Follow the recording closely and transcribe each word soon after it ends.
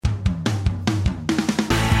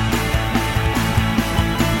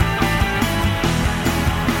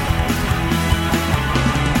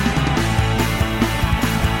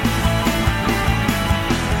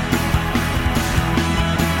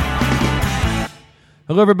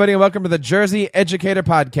Hello, everybody, and welcome to the Jersey Educator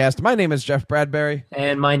Podcast. My name is Jeff Bradbury.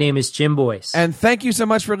 And my name is Jim Boyce. And thank you so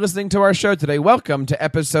much for listening to our show today. Welcome to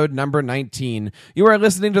episode number 19. You are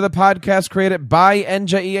listening to the podcast created by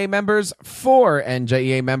NJEA members for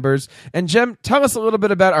NJEA members. And Jim, tell us a little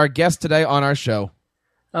bit about our guest today on our show.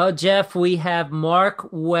 Oh, Jeff, we have Mark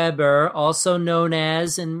Weber, also known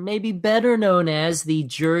as, and maybe better known as, the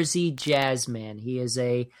Jersey Jazzman. He is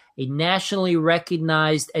a nationally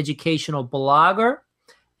recognized educational blogger.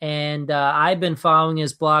 And I've been following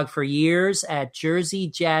his blog for years at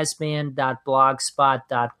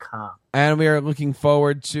jerseyjazzman.blogspot.com. And we are looking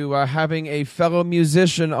forward to having a fellow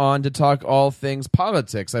musician on to talk all things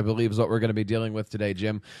politics, I believe is what we're going to be dealing with today,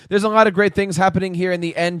 Jim. There's a lot of great things happening here in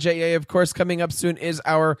the NJA. Of course, coming up soon is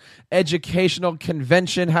our educational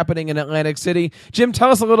convention happening in Atlantic City. Jim, tell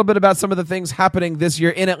us a little bit about some of the things happening this year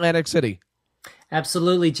in Atlantic City.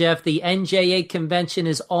 Absolutely, Jeff. The NJA convention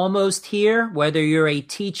is almost here. Whether you're a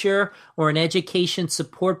teacher or an education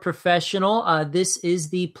support professional, this is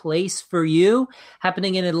the place for you.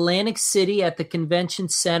 Happening in Atlantic City at the Convention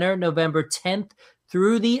Center, November 10th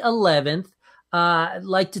through the 11th. I'd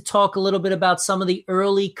like to talk a little bit about some of the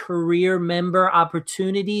early career member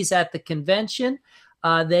opportunities at the convention.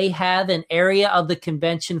 They have an area of the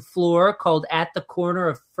convention floor called At the Corner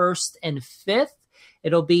of 1st and 5th.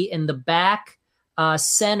 It'll be in the back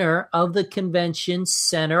center of the convention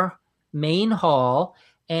center main hall,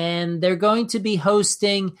 and they're going to be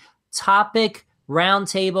hosting topic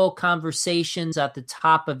roundtable conversations at the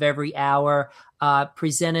top of every hour,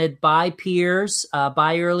 presented by peers,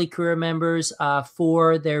 by early career members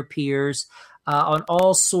for their peers on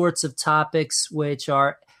all sorts of topics, which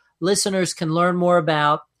our listeners can learn more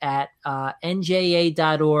about at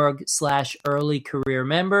nja.org/early career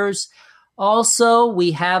members. Also,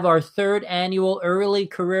 we have our third annual Early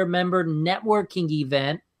Career Member Networking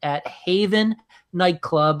event at Haven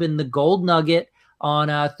Nightclub in the Gold Nugget on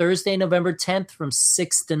Thursday, November 10th from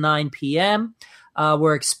 6 to 9 p.m.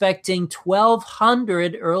 We're expecting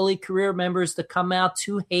 1,200 early career members to come out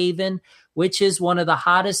to Haven, which is one of the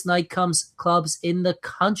hottest nightclubs in the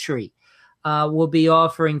country. We'll be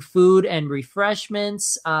offering food and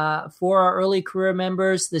refreshments for our early career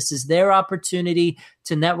members. This is their opportunity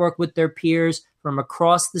to network with their peers from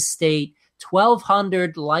across the state.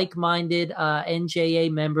 1,200 like-minded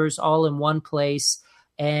NJA members all in one place.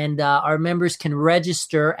 And our members can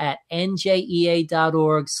register at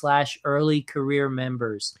njea.org/early career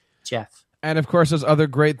members. Jeff. And, of course, there's other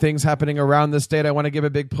great things happening around the state. I want to give a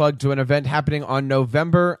big plug to an event happening on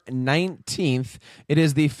November 19th. It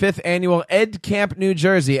is the 5th annual Ed Camp New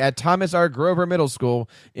Jersey at Thomas R. Grover Middle School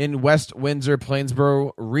in West Windsor,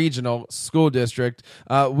 Plainsboro Regional School District.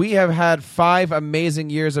 We have had 5 amazing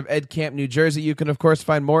years of Ed Camp New Jersey. You can, of course,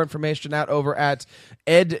 find more information out over at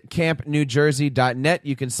edcampnewjersey.net.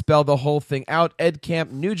 You can spell the whole thing out,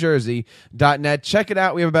 edcampnewjersey.net. Check it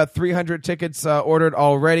out. We have about 300 tickets ordered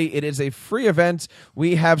already. It is a free event.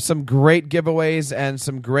 We have some great giveaways and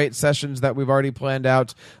some great sessions that we've already planned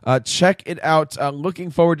out. Check it out. Looking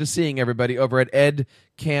forward to seeing everybody over at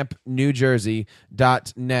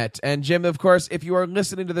edcampnewjersey.net. And Jim, of course, if you are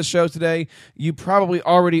listening to the show today, you probably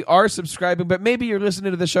already are subscribing, but maybe you're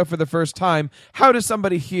listening to the show for the first time. How does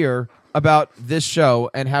somebody hear about this show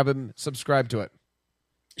and have them subscribe to it?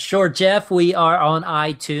 Sure, Jeff. We are on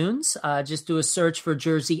iTunes. Just do a search for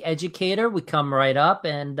Jersey Educator. We come right up,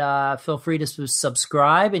 and feel free to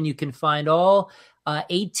subscribe, and you can find all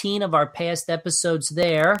 18 of our past episodes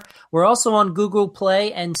there. We're also on Google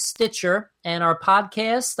Play and Stitcher, and our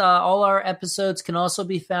podcast, all our episodes can also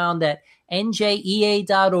be found at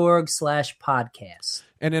njea.org/podcast.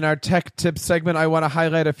 And in our tech tips segment, I want to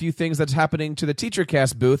highlight a few things that's happening to the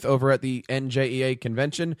TeacherCast booth over at the NJEA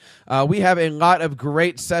convention. We have a lot of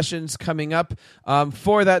great sessions coming up.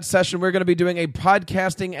 For that session, we're going to be doing a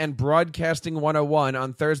podcasting and broadcasting 101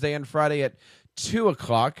 on Thursday and Friday at 2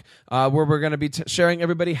 o'clock, where we're going to be sharing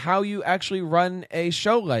everybody how you actually run a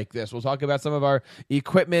show like this. We'll talk about some of our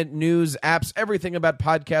equipment, news, apps, everything about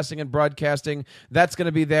podcasting and broadcasting. That's going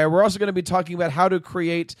to be there. We're also going to be talking about how to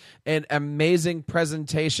create an amazing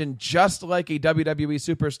presentation just like a WWE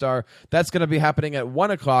superstar. That's going to be happening at 1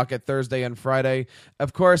 o'clock at Thursday and Friday.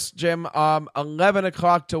 Of course, Jim, 11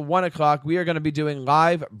 o'clock to 1 o'clock, we are going to be doing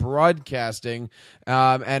live broadcasting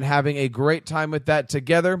and having a great time with that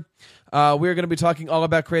together. We're going to be talking all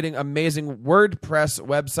about creating amazing WordPress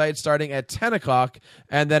websites starting at 10 o'clock.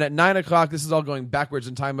 And then at 9 o'clock, this is all going backwards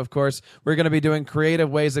in time, of course, we're going to be doing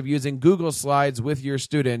creative ways of using Google Slides with your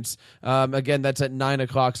students. Again, that's at 9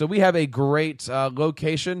 o'clock. So we have a great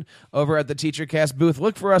location over at the TeacherCast booth.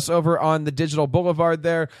 Look for us over on the Digital Boulevard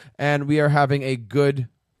there, and we are having a good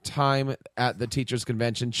time at the Teachers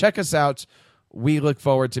Convention. Check us out. We look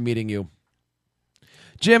forward to meeting you.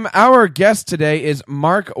 Jim, our guest today is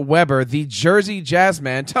Mark Weber, the Jersey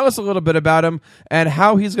Jazzman. Tell us a little bit about him and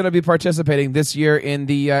how he's going to be participating this year in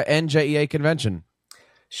the NJEA convention.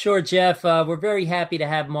 Sure, Jeff. We're very happy to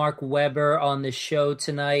have Mark Weber on the show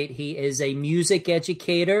tonight. He is a music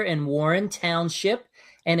educator in Warren Township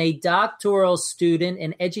and a doctoral student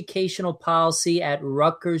in educational policy at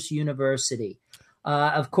Rutgers University.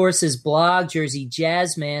 Of course, his blog, Jersey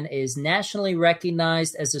Jazzman, is nationally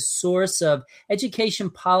recognized as a source of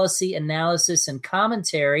education policy analysis and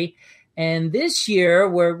commentary. And this year,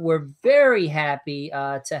 we're very happy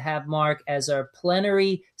to have Mark as our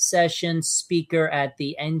plenary session speaker at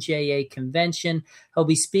the NJA convention. He'll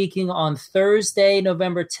be speaking on Thursday,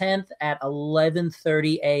 November 10th at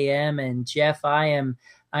 11:30 a.m. And Jeff, I am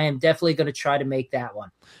definitely going to try to make that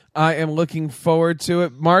one. I am looking forward to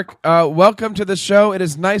it. Mark, welcome to the show. It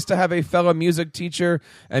is nice to have a fellow music teacher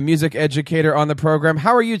and music educator on the program.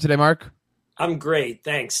 How are you today, Mark? I'm great.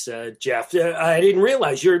 Thanks, Jeff. I didn't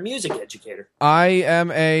realize you're a music educator. I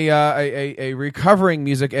am a recovering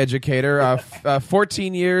music educator,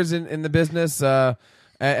 14 years in the business,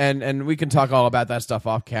 and we can talk all about that stuff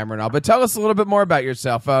off camera now. But tell us a little bit more about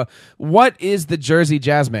yourself. What is the Jersey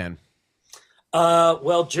Jazzman?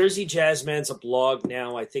 Well, Jersey Jazzman's a blog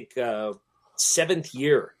now, I think, 7th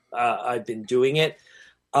year I've been doing it.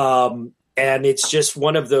 And it's just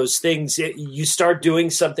one of those things. You start doing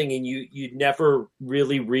something and you never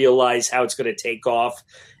really realize how it's going to take off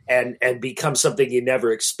and become something you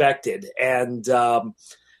never expected. And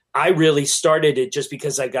I really started it just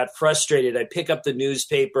because I got frustrated. I'd pick up the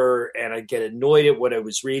newspaper and I'd get annoyed at what I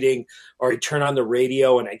was reading, or I'd turn on the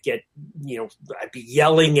radio and I'd get, I'd be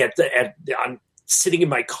yelling I'm sitting in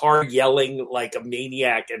my car yelling like a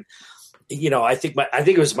maniac. And, I think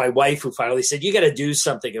it was my wife who finally said, you got to do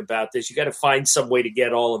something about this. You got to find some way to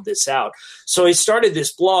get all of this out. So I started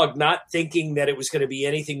this blog not thinking that it was going to be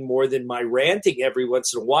anything more than my ranting every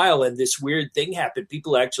once in a while. And this weird thing happened.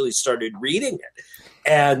 People actually started reading it.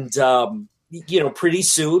 And, pretty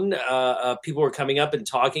soon people were coming up and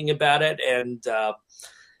talking about it. And,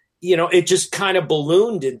 it just kind of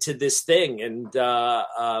ballooned into this thing. And, now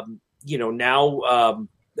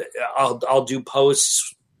I'll do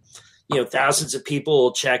posts. Thousands of people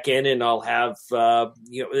will check in, and I'll have,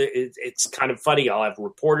 it's kind of funny. I'll have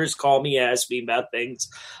reporters call me, ask me about things.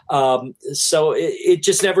 So it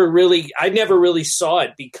just I never really saw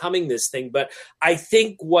it becoming this thing. But I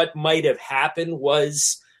think what might have happened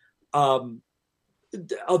was a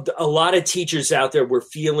lot of teachers out there were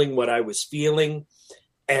feeling what I was feeling,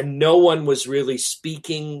 and no one was really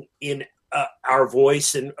speaking in our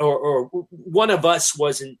voice, or one of us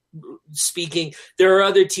wasn't speaking. There are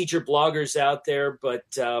other teacher bloggers out there, but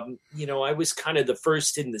I was kind of the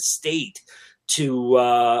first in the state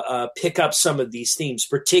to pick up some of these themes,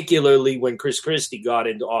 particularly when Chris Christie got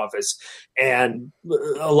into office, and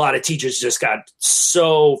a lot of teachers just got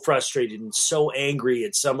so frustrated and so angry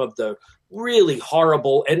at some of the really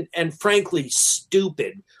horrible and frankly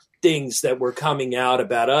stupid things that were coming out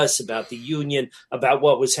about us, about the union, about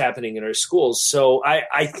what was happening in our schools. So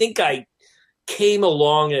I think I came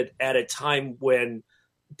along at a time when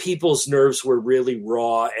people's nerves were really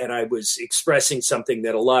raw, and I was expressing something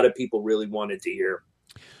that a lot of people really wanted to hear.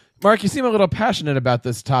 Mark, you seem a little passionate about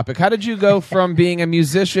this topic. How did you go from being a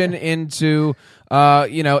musician into,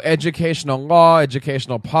 educational law,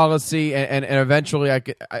 educational policy, and eventually,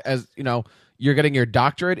 you're getting your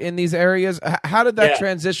doctorate in these areas? How did that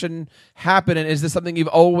transition happen, and is this something you've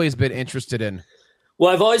always been interested in?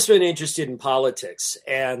 Well, I've always been interested in politics,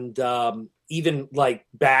 and even like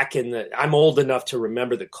back I'm old enough to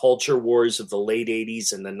remember the culture wars of the late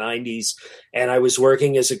 80s and the 90s, and I was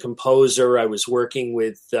working as a composer. I was working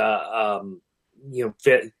with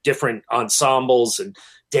different ensembles and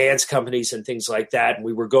dance companies and things like that, and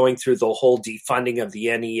we were going through the whole defunding of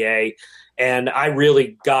the NEA. And I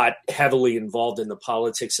really got heavily involved in the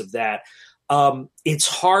politics of that. It's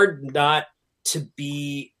hard not to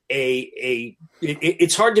be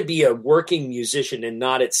it's hard to be a working musician and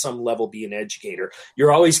not at some level be an educator.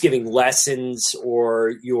 You're always giving lessons,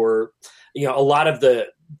 or a lot of the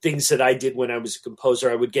things that I did when I was a composer,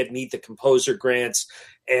 I would meet the composer grants,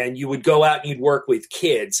 and you would go out and you'd work with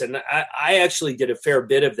kids. And I actually did a fair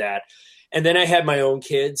bit of that. And then I had my own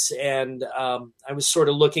kids, and I was sort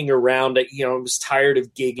of looking around at, I was tired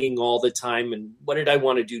of gigging all the time, and what did I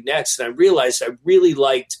want to do next? And I realized I really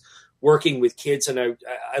liked working with kids, and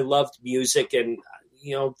I loved music, and,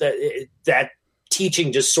 that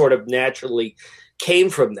teaching just sort of naturally came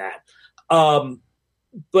from that.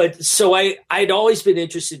 but so I'd always been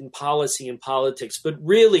interested in policy and politics, but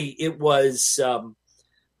really it was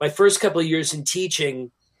my first couple of years in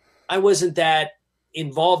teaching, I wasn't that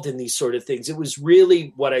involved in these sort of things. It was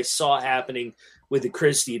really what I saw happening with the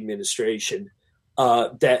Christie administration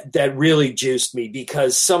that really juiced me,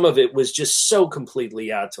 because some of it was just so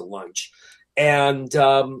completely out to lunch. And,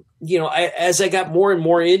 as I got more and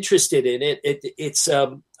more interested in it, it's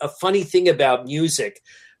a funny thing about music.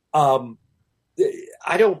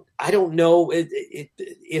 I don't know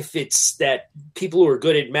if it's that people who are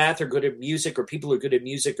good at math are good at music, or people who are good at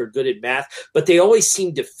music are good at math, but they always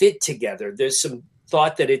seem to fit together. There's some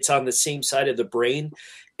thought that it's on the same side of the brain.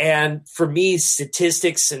 And for me,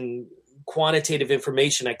 statistics and quantitative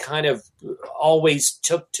information, I kind of always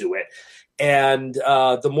took to it. And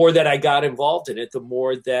the more that I got involved in it, the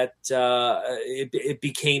more that it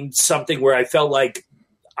became something where I felt like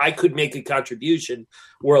I could make a contribution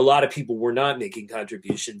where a lot of people were not making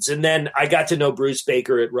contributions. And then I got to know Bruce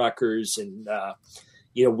Baker at Rutgers, and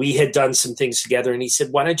we had done some things together, and he said,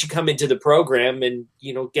 why don't you come into the program and,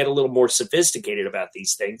 get a little more sophisticated about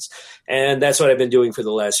these things? And that's what I've been doing for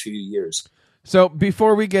the last few years. So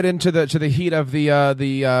before we get into the heat of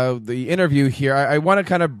the interview here, I want to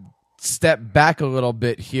kind of step back a little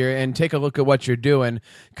bit here and take a look at what you're doing,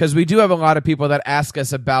 because we do have a lot of people that ask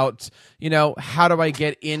us about, how do I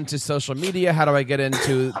get into social media? How do I get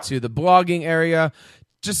into the blogging area?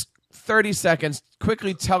 Just 30 seconds.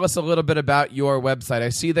 Quickly tell us a little bit about your website. I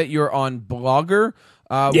see that you're on Blogger.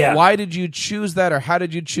 Yeah. Why did you choose that, or how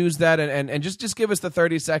did you choose that? And just give us the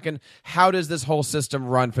 30-second. How does this whole system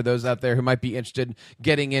run for those out there who might be interested in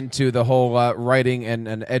getting into the whole writing and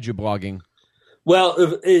edu-blogging? Well,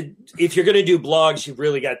 if you're going to do blogs, you've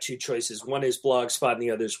really got two choices. One is Blogspot and the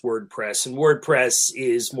other is WordPress. And WordPress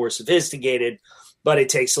is more sophisticated, but it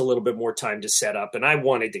takes a little bit more time to set up. And I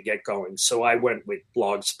wanted to get going, so I went with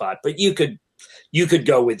Blogspot. But you could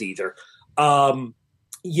go with either. One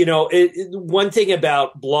thing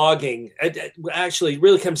about blogging, actually, it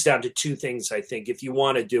really comes down to two things, I think, if you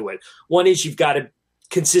want to do it. One is you've got to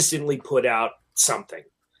consistently put out something.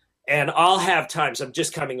 And I'll have times, I'm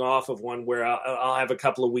just coming off of one where I'll have a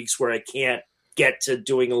couple of weeks where I can't get to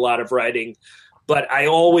doing a lot of writing, but I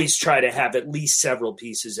always try to have at least several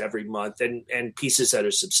pieces every month, and pieces that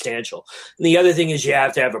are substantial. And the other thing is you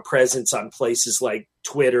have to have a presence on places like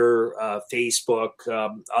Twitter, Facebook,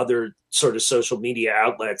 other sort of social media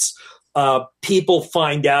outlets. People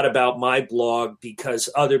find out about my blog because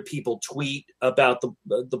other people tweet about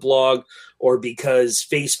the blog, or because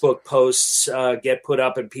Facebook posts get put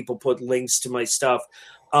up and people put links to my stuff.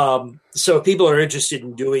 So if people are interested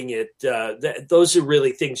in doing it, those are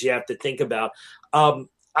really things you have to think about.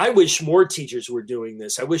 I wish more teachers were doing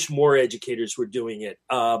this. I wish more educators were doing it.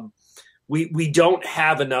 We don't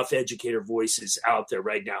have enough educator voices out there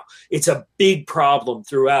right now. It's a big problem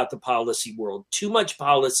throughout the policy world. Too much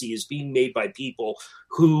policy is being made by people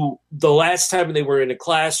who, the last time they were in a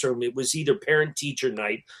classroom, it was either parent-teacher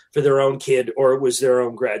night for their own kid or it was their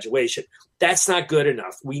own graduation. That's not good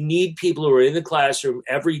enough. We need people who are in the classroom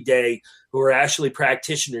every day, who are actually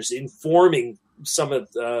practitioners informing some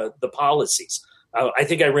of the policies. I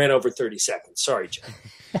think I ran over 30 seconds. Sorry, Jeff.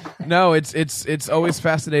 No, it's always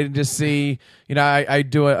fascinating to see. I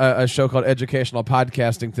do a show called Educational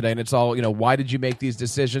Podcasting today, and it's all, why did you make these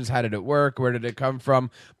decisions? How did it work? Where did it come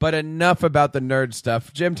from? But enough about the nerd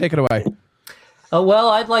stuff. Jim, take it away. Well,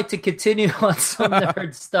 I'd like to continue on some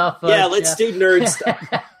nerd stuff. Yeah, let's do nerd stuff.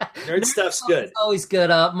 Nerd stuff's good. It's always good.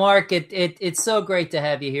 Mark, it's so great to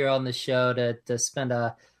have you here on the show to spend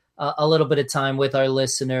a little bit of time with our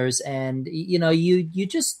listeners. And, you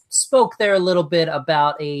just spoke there a little bit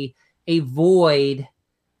about a void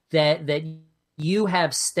that you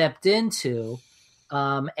have stepped into,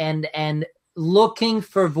 and looking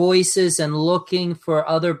for voices and looking for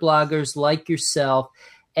other bloggers like yourself.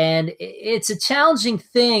 And it's a challenging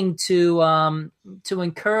thing to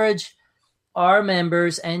encourage our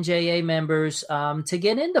members, NJA members, to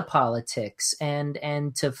get into politics and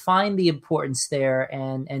to find the importance there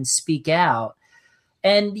and speak out.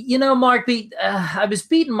 And, Mark, I was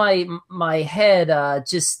beating my head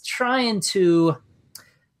just trying to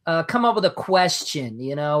come up with a question,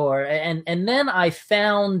 and then I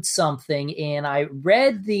found something, and I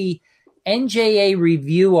read the NJA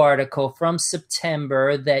review article from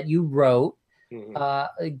September that you wrote,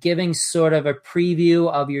 giving sort of a preview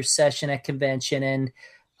of your session at convention. And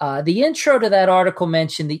the intro to that article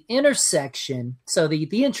mentioned the intersection. So the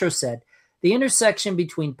intro said, the intersection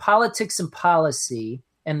between politics and policy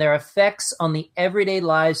and their effects on the everyday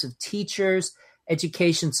lives of teachers,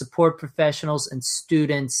 education support professionals, and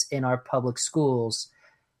students in our public schools.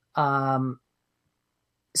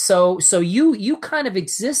 So you kind of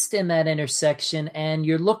exist in that intersection, and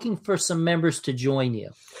you're looking for some members to join you.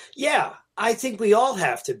 Yeah, I think we all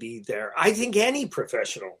have to be there. I think any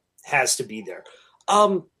professional has to be there.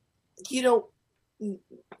 You know,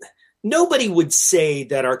 nobody would say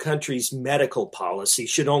that our country's medical policy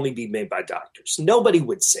should only be made by doctors. Nobody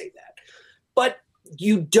would say that. But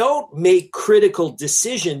you don't make critical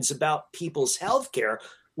decisions about people's health care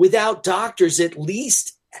without doctors at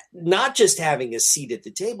least not just having a seat at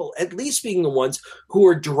the table, at least being the ones who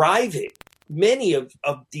are driving many of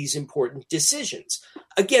these important decisions.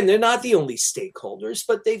 Again, they're not the only stakeholders,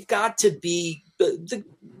 but they've got to be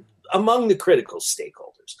among the critical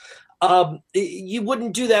stakeholders. You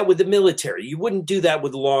wouldn't do that with the military. You wouldn't do that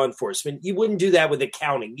with law enforcement. You wouldn't do that with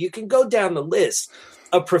accounting. You can go down the list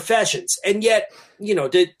of professions. And yet,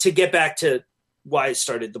 to get back to why I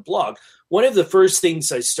started the blog, one of the first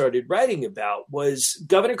things I started writing about was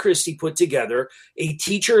Governor Christie put together a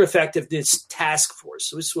teacher effectiveness task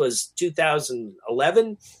force. This was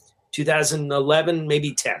 2011,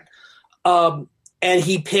 maybe 10. And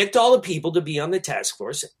he picked all the people to be on the task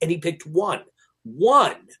force, and he picked one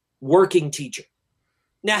working teacher.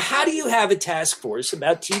 Now, how do you have a task force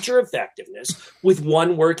about teacher effectiveness with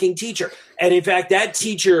one working teacher? And in fact, that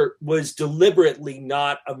teacher was deliberately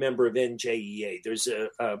not a member of NJEA. There's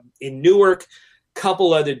in Newark, a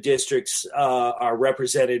couple other districts are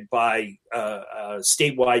represented by a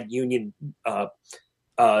statewide union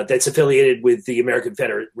that's affiliated with the American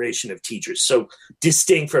Federation of Teachers, so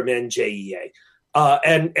distinct from NJEA.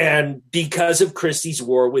 And because of Christie's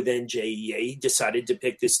war with NJEA, he decided to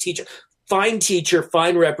pick this teacher. Fine teacher,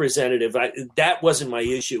 fine representative. That wasn't my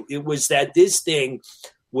issue. It was that this thing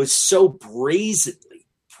was so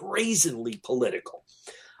brazenly political.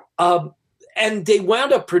 And they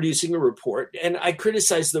wound up producing a report, and I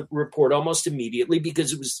criticized the report almost immediately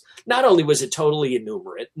because it was not only was it totally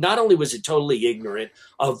innumerate, not only was it totally ignorant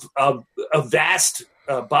of a vast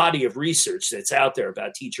body of research that's out there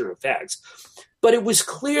about teacher effects, but it was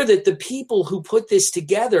clear that the people who put this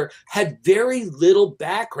together had very little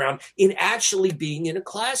background in actually being in a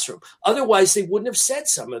classroom. Otherwise, they wouldn't have said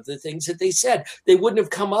some of the things that they said. They wouldn't have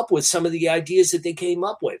come up with some of the ideas that they came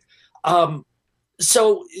up with.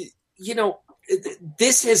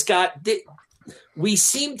 This has got – we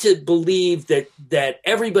seem to believe that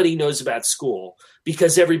everybody knows about school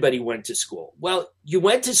because everybody went to school. Well, you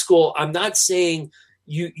went to school. I'm not saying –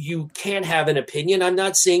 You can't have an opinion. I'm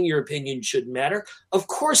not saying your opinion shouldn't matter. Of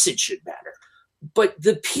course it should matter. But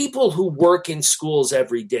the people who work in schools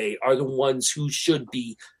every day are the ones who should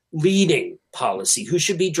be leading policy, who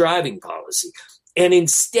should be driving policy. And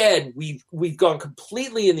instead, we've gone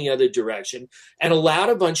completely in the other direction and allowed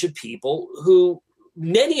a bunch of people who,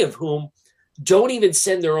 many of whom don't even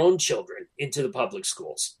send their own children into the public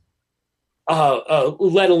schools,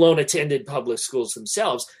 let alone attended public schools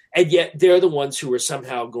themselves. And yet they're the ones who are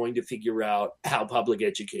somehow going to figure out how public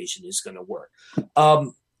education is going to work.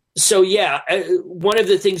 One of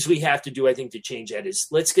the things we have to do, I think, to change that is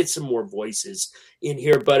let's get some more voices in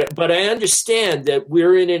here. But I understand that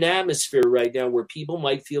we're in an atmosphere right now where people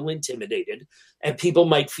might feel intimidated and people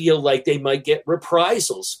might feel like they might get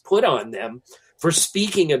reprisals put on them for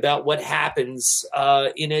speaking about what happens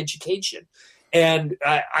in education. And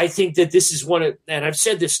I think that this is and I've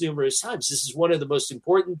said this numerous times, this is one of the most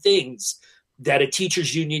important things that a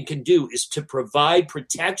teachers union can do is to provide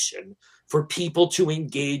protection for people to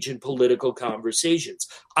engage in political conversations.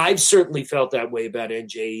 I've certainly felt that way about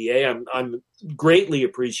NJEA. I'm greatly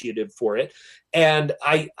appreciative for it. And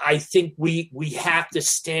I think we have to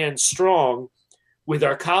stand strong with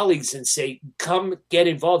our colleagues and say, come get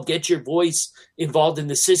involved, get your voice involved in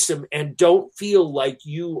the system, and don't feel like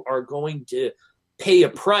you are going to pay a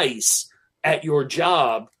price at your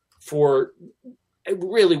job for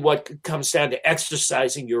really what comes down to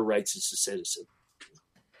exercising your rights as a citizen.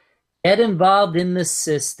 Get involved in the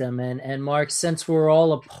system. And Mark, since we're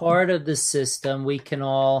all a part of the system, we can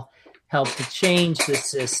all help to change the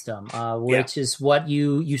system, which is what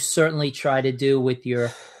you certainly try to do with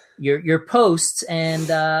your posts.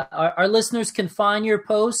 And our listeners can find your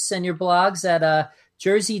posts and your blogs at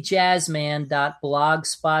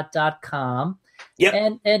jerseyjazzman.blogspot.com.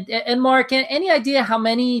 Yep. And Mark, any idea how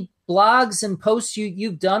many blogs and posts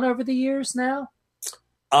you've done over the years now?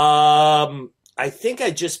 I think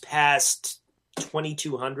I just passed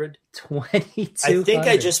 2,200. 2,200. I think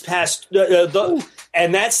I just passed,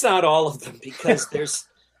 and that's not all of them because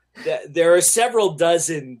there are several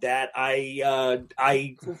dozen that I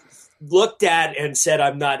looked at and said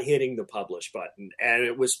I'm not hitting the publish button, and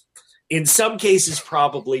it was in some cases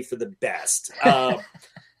probably for the best.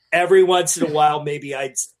 every once in a while, maybe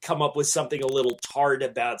I'd come up with something a little tart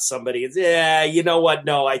about somebody. Yeah, you know what?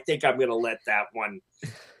 No, I think I'm going to let that one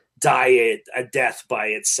die a death by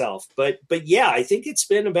itself. But yeah, I think it's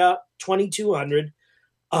been about 2,200.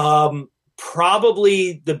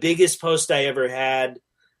 Probably the biggest post I ever had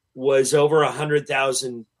was over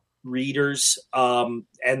 100,000 readers. And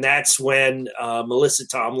that's when Melissa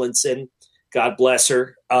Tomlinson, God bless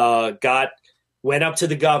her, went up to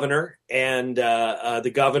the governor, and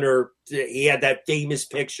the governor, he had that famous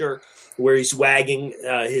picture where he's wagging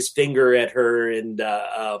his finger at her. And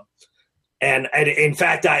in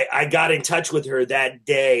fact, I got in touch with her that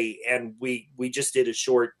day, and we just did a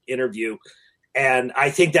short interview. And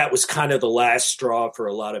I think that was kind of the last straw for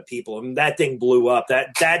a lot of people. I mean, that thing blew up.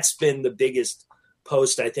 That's been the biggest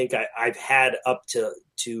post I think I've had up to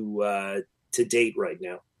date right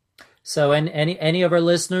now. So, any of our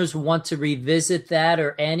listeners want to revisit that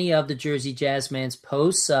or any of the Jersey Jazzman's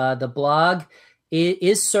posts, the blog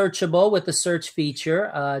is searchable with the search feature,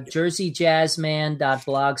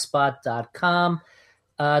 jerseyjazzman.blogspot.com.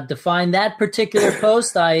 To find that particular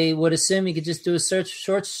post, I would assume you could just do a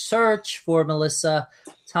short search for Melissa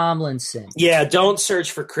Tomlinson. Yeah, don't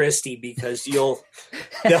search for Christy, because there'll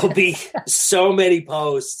be so many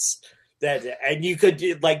posts and you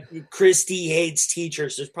could, like, Christy hates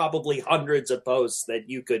teachers. There's probably hundreds of posts that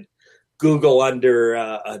you could Google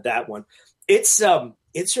under that one. It's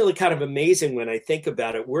really kind of amazing when I think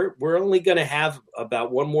about it. We're only going to have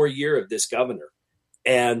about one more year of this governor,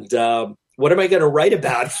 and what am I going to write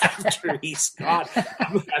about after he's gone?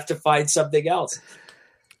 I'm going to have to find something else.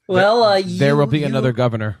 Well, there will be another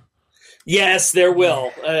governor. Yes, there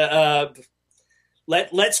will.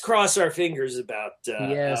 Let's cross our fingers about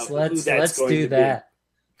yes. who that's let's going do to that.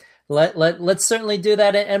 Be. Let's certainly do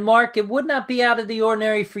that. And Mark, it would not be out of the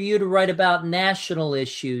ordinary for you to write about national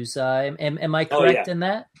issues. Am I correct in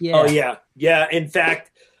that? Yeah. Oh yeah. In fact,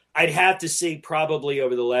 I'd have to say probably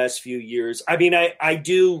over the last few years. I mean, I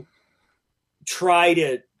do try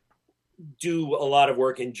to do a lot of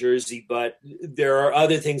work in Jersey, but there are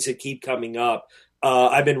other things that keep coming up.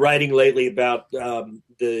 I've been writing lately about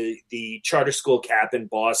the charter school cap in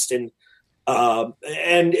Boston, and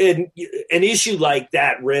an issue like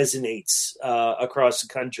that resonates across the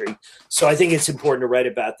country. So I think it's important to write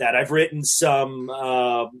about that. I've written some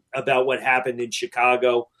about what happened in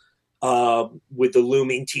Chicago with the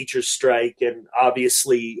looming teacher strike, and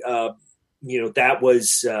obviously, that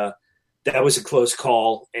was a close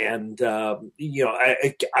call. And I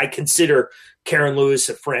consider Karen Lewis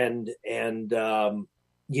a friend, and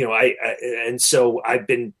and so I've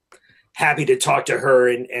been happy to talk to her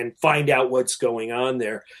and find out what's going on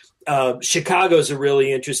there. Chicago's a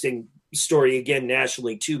really interesting story, again,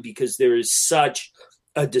 nationally too, because there is such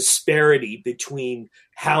a disparity between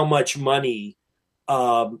how much money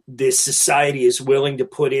this society is willing to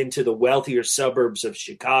put into the wealthier suburbs of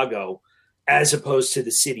Chicago as opposed to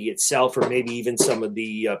the city itself, or maybe even some of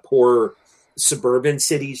the poorer suburban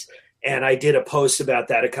cities. And I did a post about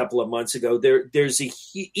that a couple of months ago. There's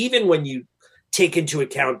even when you take into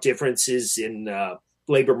account differences in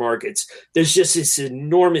labor markets, there's just this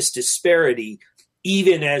enormous disparity,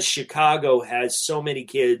 even as Chicago has so many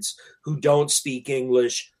kids who don't speak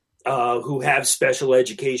English, who have special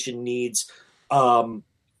education needs,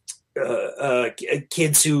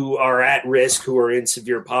 kids who are at risk, who are in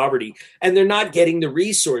severe poverty, and they're not getting the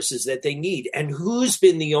resources that they need. And who's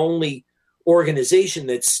been the only organization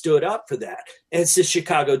that stood up for that? And it's the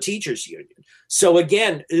Chicago Teachers Union. So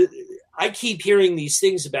again, I keep hearing these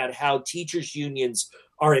things about how teachers unions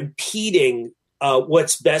are impeding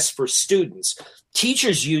what's best for students.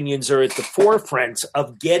 Teachers unions are at the forefront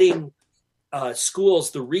of getting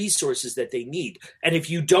schools the resources that they need. And if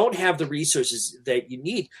you don't have the resources that you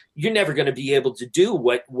need, you're never going to be able to do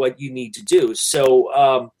what you need to do.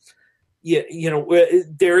 So,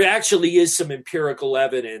 there actually is some empirical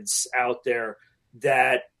evidence out there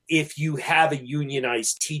that if you have a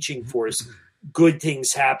unionized teaching force, good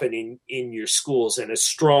things happen in your schools, and a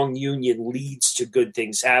strong union leads to good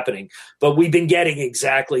things happening. But we've been getting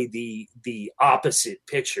exactly the opposite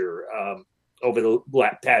picture over the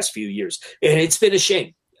past few years, and it's been a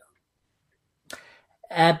shame.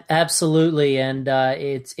 Absolutely, and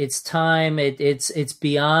it's time. It's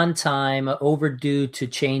beyond time, overdue to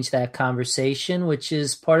change that conversation, which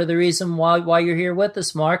is part of the reason why you're here with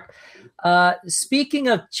us, Mark. Speaking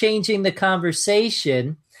of changing the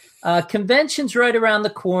conversation, convention's right around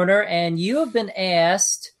the corner, and you have been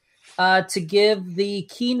asked to give the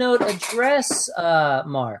keynote address,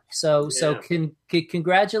 Mark. So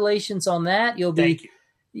congratulations on that. You'll be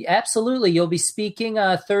Absolutely. You'll be speaking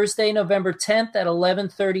Thursday, November 10th at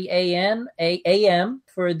 11:30 a.m.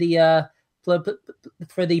 for the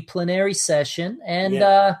plenary session.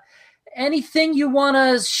 And anything you want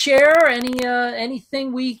to share?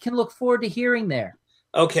 Anything we can look forward to hearing there?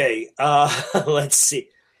 Okay, let's see.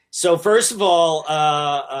 So first of all,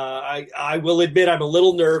 I will admit I'm a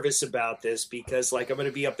little nervous about this because, like, I'm going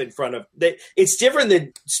to be up in front of. It's different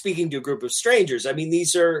than speaking to a group of strangers. I mean,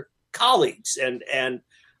 these are colleagues, and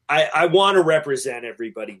I want to represent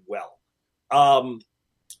everybody well.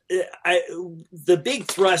 The big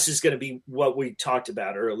thrust is going to be what we talked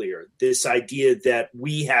about earlier, this idea that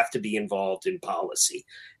we have to be involved in policy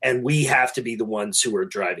and we have to be the ones who are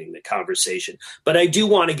driving the conversation. But I do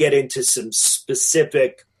want to get into some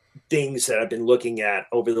specific things that I've been looking at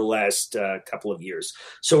over the last couple of years.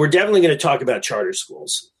 So we're definitely going to talk about charter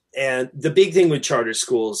schools. And the big thing with charter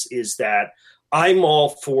schools is that I'm all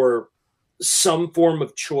for some form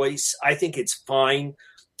of choice. I think it's fine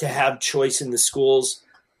to have choice in the schools.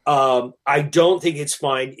 I don't think it's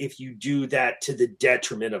fine if you do that to the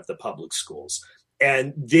detriment of the public schools.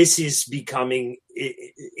 And this is becoming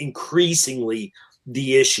increasingly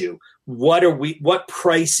the issue. What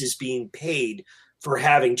price is being paid for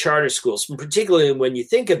having charter schools? And particularly when you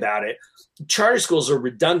think about it, charter schools are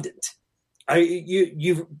redundant.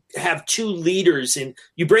 You have two leaders, and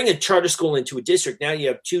you bring a charter school into a district. Now you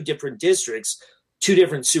have two different districts, two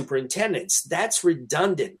different superintendents. That's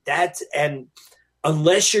redundant. And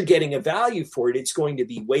unless you're getting a value for it, it's going to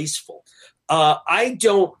be wasteful. I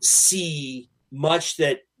don't see much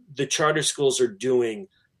that the charter schools are doing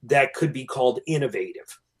that could be called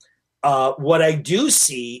innovative. What I do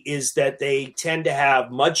see is that they tend to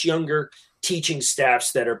have much younger teaching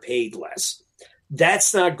staffs that are paid less.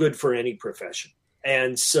 That's not good for any profession.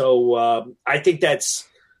 And so I think that's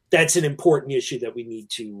an important issue that we need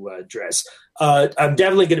to address. I'm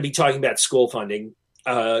definitely going to be talking about school funding.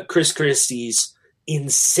 Chris Christie's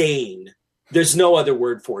insane, there's no other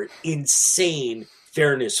word for it, insane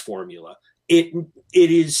fairness formula. It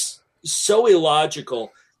is so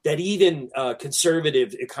illogical that even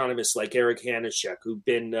conservative economists like Eric Hanishek, who've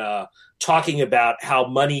been talking about how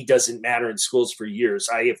money doesn't matter in schools for years,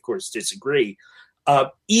 I, of course, disagree.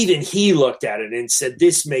 Even he looked at it and said,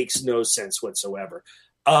 this makes no sense whatsoever.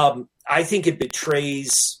 I think it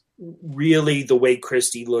betrays really the way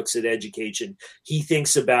Christie looks at education. He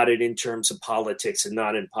thinks about it in terms of politics and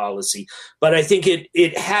not in policy. But I think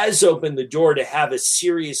it has opened the door to have a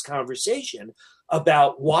serious conversation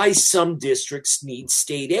about why some districts need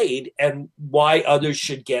state aid and why others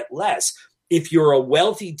should get less. If you're a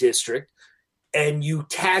wealthy district and you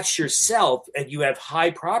tax yourself and you have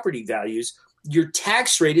high property values, your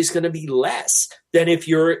tax rate is going to be less than if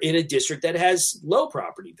you're in a district that has low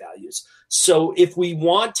property values. So if we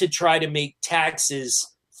want to try to make taxes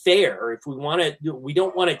fair, if we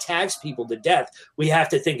don't want to tax people to death, we have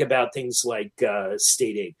to think about things like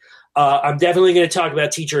state aid. I'm definitely going to talk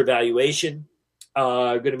about teacher evaluation.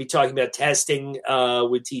 I'm going to be talking about testing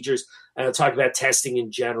with teachers, and I'll talk about testing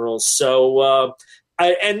in general. So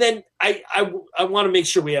I want to make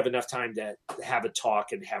sure we have enough time to have a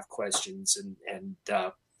talk and have questions and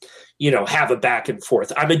have a back and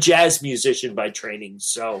forth. I'm a jazz musician by training,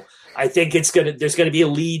 so I think there's going to be a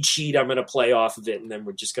lead sheet. I'm going to play off of it, and then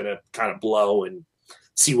we're just going to kind of blow and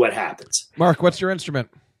see what happens. Mark, what's your instrument?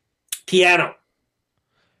 Piano.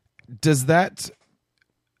 Does that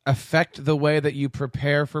affect the way that you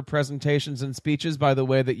prepare for presentations and speeches by the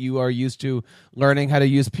way that you are used to learning how to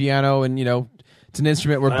use piano and, it's an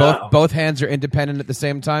instrument where both hands are independent at the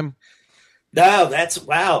same time? No,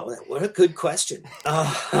 wow. What a good question.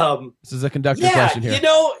 This is a conductor question here.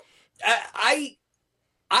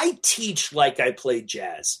 I teach like I play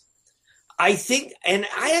jazz. I think, and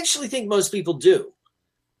I actually think most people do.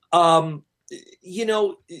 When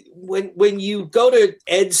you go to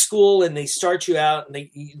ed school and they start you out and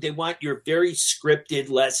they want your very scripted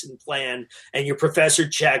lesson plan and your professor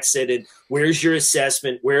checks it and where's your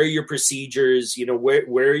assessment, where are your procedures,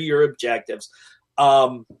 where are your objectives,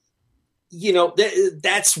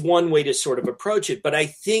 that's one way to sort of approach it. But I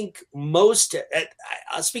think I'll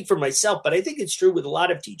speak for myself, but I think it's true with a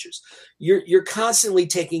lot of teachers. You're constantly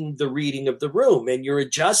taking the reading of the room and you're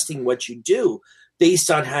adjusting what you do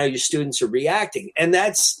based on how your students are reacting. And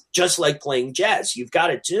that's just like playing jazz. You've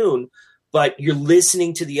got a tune, but you're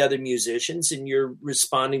listening to the other musicians and you're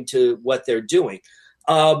responding to what they're doing.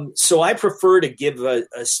 So I prefer to give a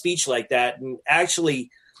speech like that. And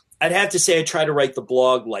actually, I'd have to say I try to write the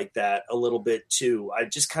blog like that a little bit too. I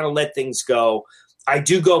just kind of let things go. I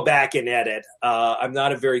do go back and edit. I'm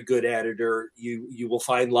not a very good editor. You will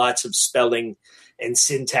find lots of spelling and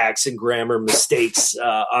syntax and grammar mistakes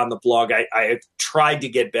on the blog. I have tried to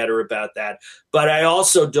get better about that, but I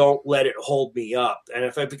also don't let it hold me up. And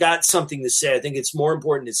if I've got something to say, I think it's more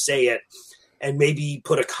important to say it and maybe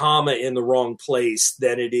put a comma in the wrong place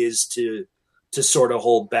than it is to sort of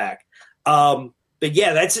hold back. But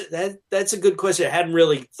yeah, that's a good question. I hadn't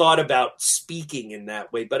really thought about speaking in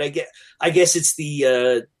that way, but I guess it's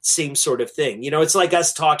the same sort of thing. It's like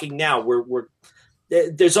us talking now.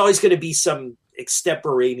 There's always going to be some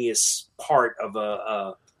extemporaneous part of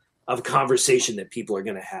a conversation that people are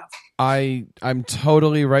going to have. I'm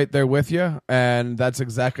totally right there with you, and that's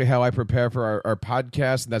exactly how I prepare for our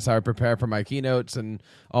podcast, and that's how I prepare for my keynotes and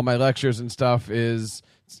all my lectures and stuff. Is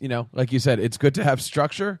like you said, it's good to have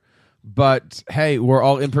structure. But hey, we're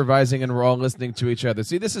all improvising and we're all listening to each other.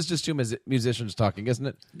 See, this is just two musicians talking, isn't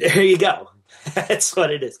it? There you go. That's what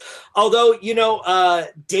it is. Although,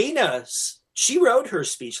 Dana, she wrote her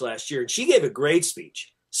speech last year and she gave a great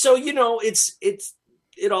speech. So,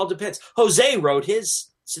 it all depends. Jose wrote his.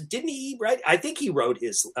 So didn't he write? I think he wrote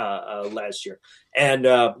his last year, and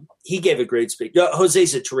he gave a great speech.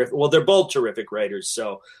 Jose's a terrific. Well, they're both terrific writers.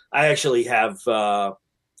 So I actually have.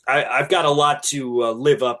 I've got a lot to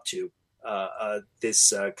live up to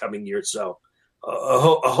this coming year, so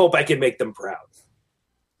I hope I can make them proud.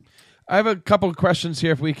 I have a couple of questions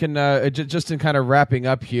here, if we can, just in kind of wrapping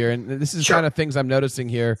up here, and this is kind of things I'm noticing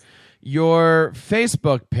here. Your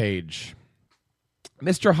Facebook page,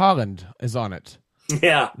 Mr. Holland is on it.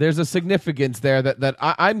 Yeah, there's a significance there that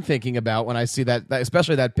I'm thinking about when I see that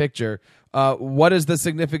especially that picture. What is the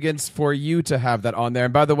significance for you to have that on there?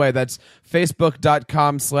 And by the way, that's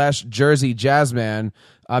facebook.com/Jersey Jazzman.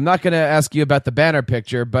 I'm not going to ask you about the banner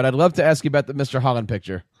picture, but I'd love to ask you about the Mr. Holland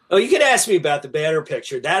picture. Oh, you can ask me about the banner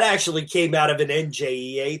picture. That actually came out of an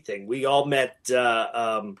NJEA thing. We all met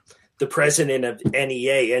the president of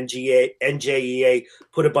NJEA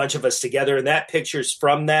put a bunch of us together, and that picture's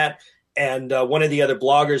from that. And one of the other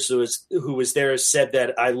bloggers who was there said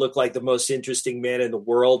that I look like the most interesting man in the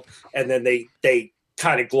world. And then they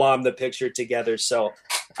kind of glommed the picture together. So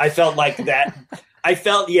I felt like that.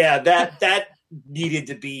 That needed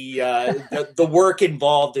to be the work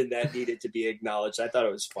involved in that needed to be acknowledged. I thought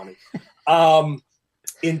it was funny.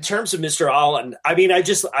 In terms of Mr. Holland, I mean, I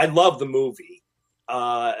love the movie.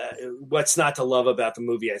 What's not to love about the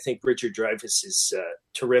movie? I think Richard Dreyfuss is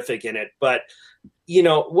terrific in it, but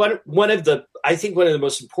one of the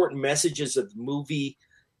most important messages of the movie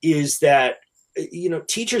is that,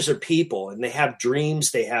 teachers are people and they have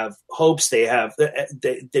dreams, they have hopes, they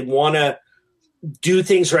want to do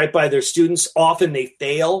things right by their students. Often they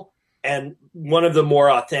fail. And one of the more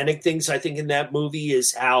authentic things I think in that movie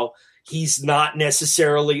is how he's not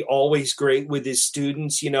necessarily always great with his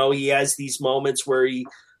students. He has these moments where he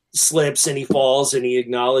slips and he falls and he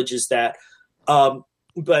acknowledges that.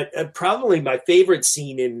 But probably my favorite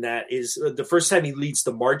scene in that is the first time he leads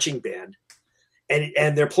the marching band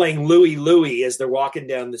and they're playing Louie Louie as they're walking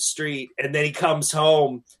down the street. And then he comes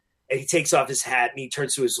home and he takes off his hat and he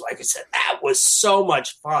turns to his wife and said, that was so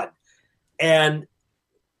much fun. And,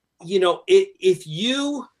 if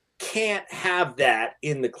you can't have that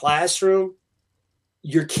in the classroom,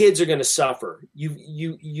 your kids are going to suffer.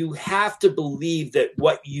 You have to believe that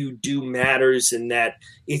what you do matters and that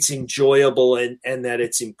it's enjoyable and that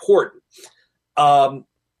it's important.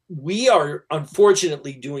 We are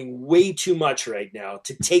unfortunately doing way too much right now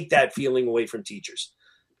to take that feeling away from teachers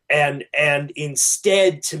and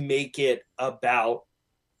instead to make it about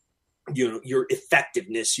your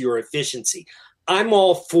effectiveness, your efficiency. I'm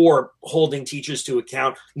all for holding teachers to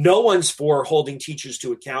account. No one's for holding teachers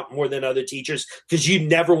to account more than other teachers because you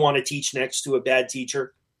never want to teach next to a bad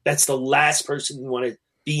teacher. That's the last person you want to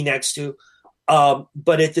be next to.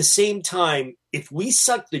 But at the same time, if we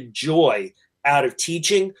suck the joy out of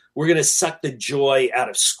teaching, we're going to suck the joy out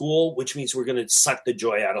of school, which means we're going to suck the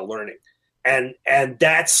joy out of learning. And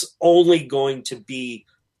that's only going to be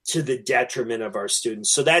to the detriment of our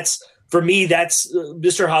students. So for me, that's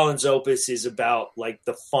Mr. Holland's opus is about like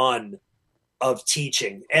the fun of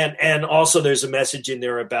teaching. And also there's a message in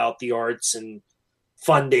there about the arts and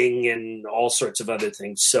funding and all sorts of other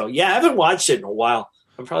things. So yeah, I haven't watched it in a while.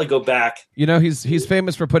 I'll probably go back. He's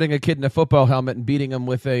famous for putting a kid in a football helmet and beating him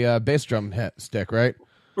with a bass drum stick, right?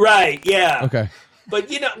 Right. Yeah. Okay. But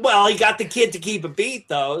he got the kid to keep a beat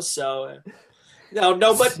though. So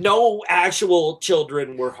but no actual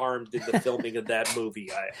children were harmed in the filming of that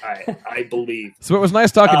movie. I believe. So it was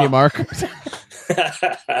nice talking to you, Mark.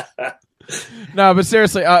 No, but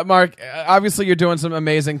seriously, Mark, obviously you're doing some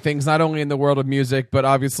amazing things, not only in the world of music, but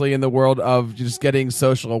obviously in the world of just getting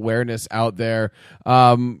social awareness out there.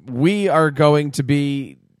 We are going to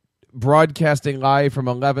be broadcasting live from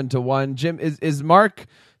 11 to 1. Jim, is Mark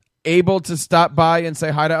able to stop by and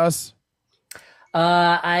say hi to us?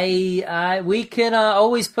 We can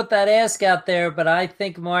always put that ask out there, but I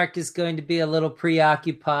think Mark is going to be a little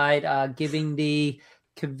preoccupied giving the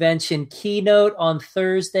convention keynote on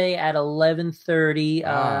Thursday at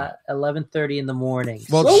 11:30 in the morning.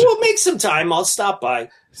 Well, we'll make some time. I'll stop by.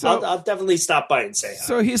 So, I'll definitely stop by and say hi.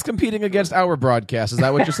 So he's competing against our broadcast. Is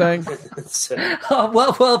that what you're saying?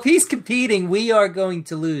 Well, if he's competing, we are going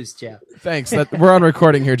to lose, Jeff. Thanks. We're on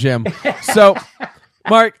recording here, Jim. So,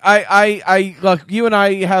 Mark, I look, you and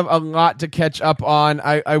I have a lot to catch up on.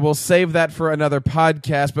 I will save that for another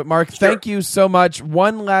podcast. But Mark, Thank you so much.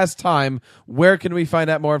 One last time, where can we find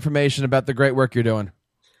out more information about the great work you're doing?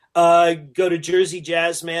 Go to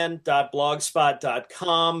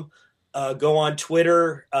jerseyjazzman.blogspot.com. Go on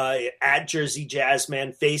Twitter at Jersey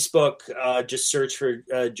Jazzman. Facebook, just search for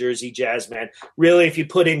Jersey Jazzman. Really, if you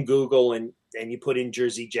put in Google and you put in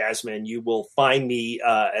Jersey Jazzman, you will find me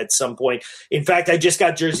at some point. In fact, I just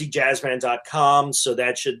got jerseyjazzman.com, so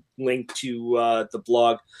that should link to the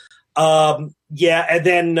blog. And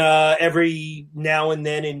then every now and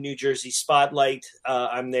then in New Jersey Spotlight,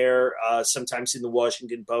 I'm there, sometimes in the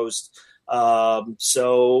Washington Post.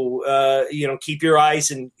 Keep your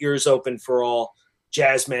eyes and ears open for all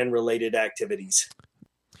Jazzman-related activities.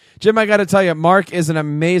 Jim, I got to tell you, Mark is an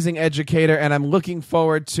amazing educator, and I'm looking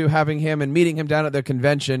forward to having him and meeting him down at the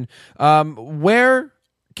convention. Where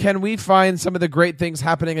can we find some of the great things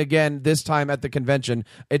happening again this time at the convention?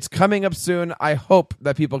 It's coming up soon. I hope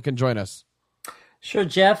that people can join us. Sure,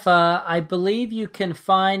 Jeff. I believe you can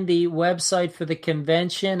find the website for the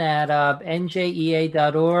convention at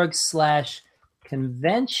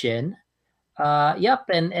njea.org/convention.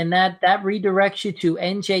 And that redirects you to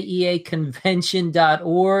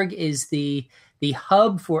njeaconvention.org is the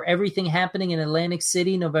hub for everything happening in Atlantic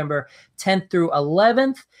City, November 10th through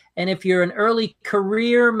 11th. And if you're an early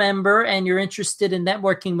career member and you're interested in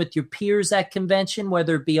networking with your peers at convention,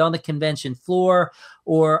 whether it be on the convention floor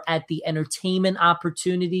or at the entertainment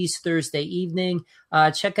opportunities Thursday evening,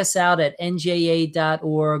 check us out at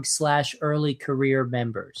nja.org/early career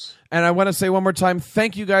members. And I want to say one more time,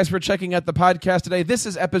 thank you guys for checking out the podcast today. This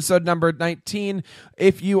is episode number 19.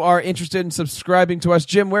 If you are interested in subscribing to us,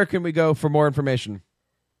 Jim, where can we go for more information?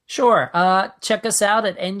 Sure. Check us out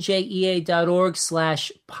at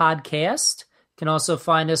njea.org/podcast. You can also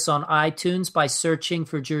find us on iTunes by searching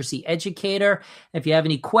for Jersey Educator. If you have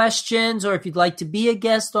any questions or if you'd like to be a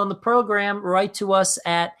guest on the program, write to us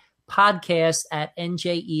at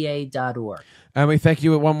podcast@njea.org. And we thank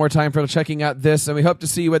you one more time for checking out this, and we hope to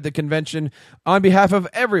see you at the convention. On behalf of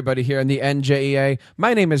everybody here in the NJEA,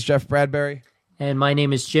 my name is Jeff Bradbury. And my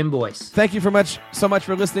name is Jim Boyce. Thank you so much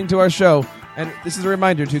for listening to our show. And this is a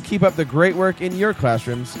reminder to keep up the great work in your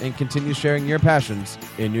classrooms and continue sharing your passions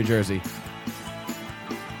in New Jersey.